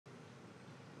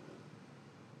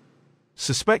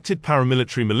Suspected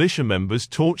paramilitary militia members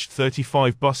torched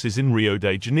 35 buses in Rio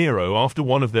de Janeiro after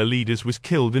one of their leaders was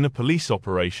killed in a police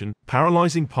operation,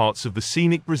 paralyzing parts of the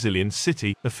scenic Brazilian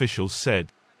city, officials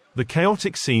said. The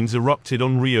chaotic scenes erupted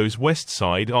on Rio's west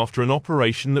side after an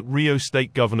operation that Rio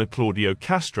State Governor Claudio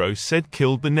Castro said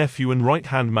killed the nephew and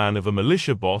right-hand man of a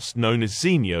militia boss known as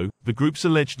Zinho, the group's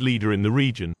alleged leader in the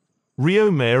region. Rio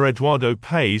Mayor Eduardo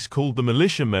Paes called the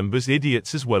militia members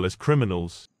idiots as well as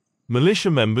criminals.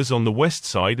 Militia members on the west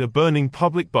side are burning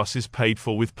public buses paid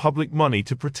for with public money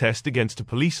to protest against a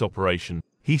police operation,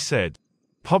 he said.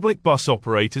 Public Bus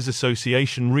Operators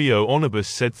Association Rio Ônibus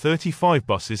said 35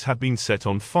 buses had been set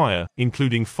on fire,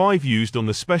 including 5 used on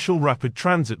the special rapid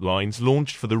transit lines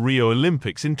launched for the Rio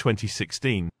Olympics in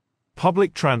 2016.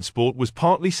 Public transport was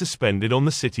partly suspended on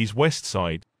the city's west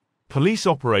side. Police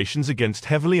operations against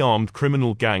heavily armed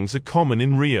criminal gangs are common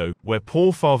in Rio, where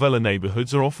poor favela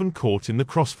neighborhoods are often caught in the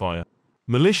crossfire.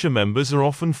 Militia members are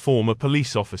often former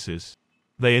police officers.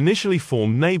 They initially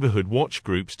formed neighborhood watch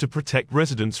groups to protect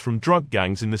residents from drug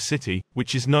gangs in the city,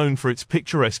 which is known for its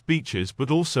picturesque beaches but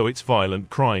also its violent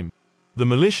crime. The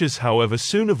militias, however,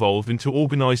 soon evolved into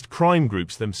organized crime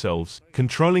groups themselves,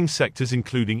 controlling sectors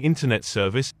including internet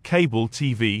service, cable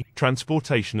TV,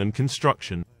 transportation and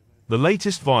construction. The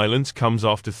latest violence comes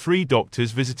after 3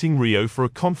 doctors visiting Rio for a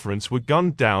conference were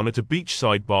gunned down at a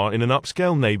beachside bar in an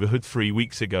upscale neighborhood 3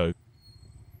 weeks ago.